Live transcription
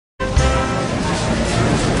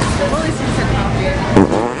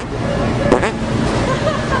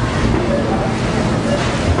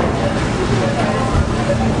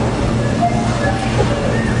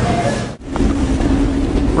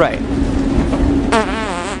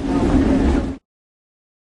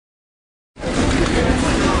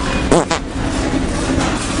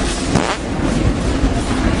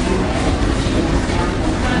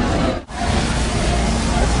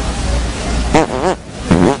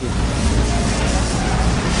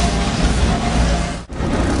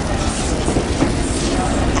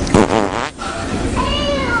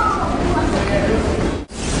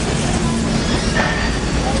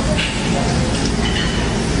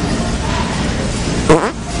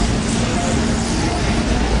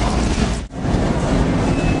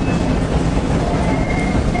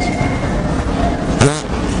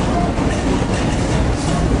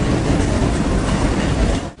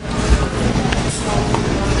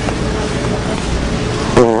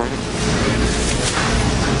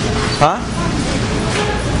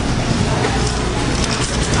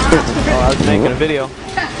making a video.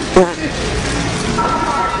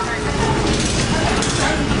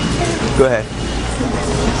 Go ahead.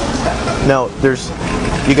 No,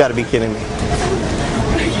 you gotta be kidding me.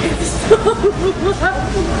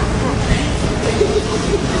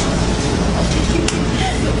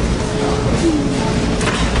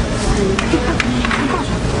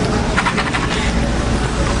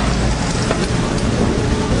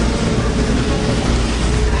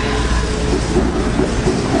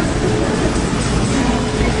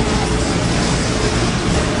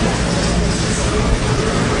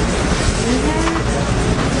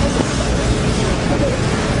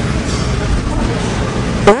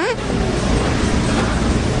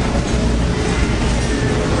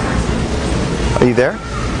 Are you there?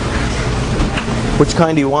 Which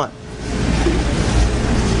kind do you want?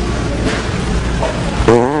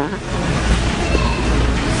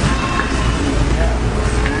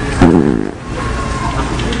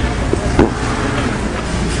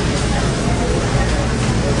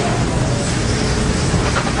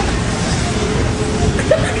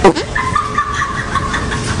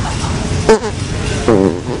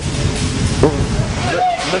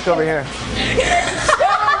 Look over here.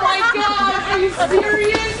 Are you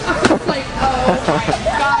serious? I was like, oh my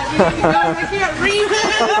god, we need to go. I can't read it.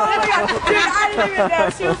 Oh my god, dude, I didn't even know.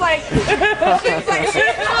 She was like, I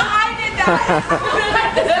did that.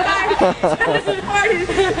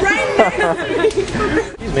 Right next to me.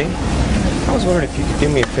 Excuse me. I was wondering if you could do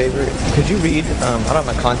me a favor. Could you read? I don't have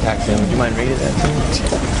my contacts in. Would you mind reading that to me?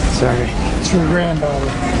 Sorry. It's your granddaughter.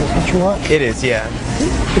 That's what you want? It is, yeah.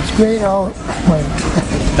 It's great all... Wait.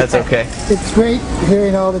 That's okay. It's great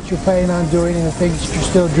hearing all that you're planning on doing and the things that you're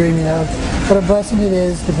still dreaming of. What a blessing it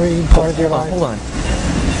is to be part of your life. Hold on.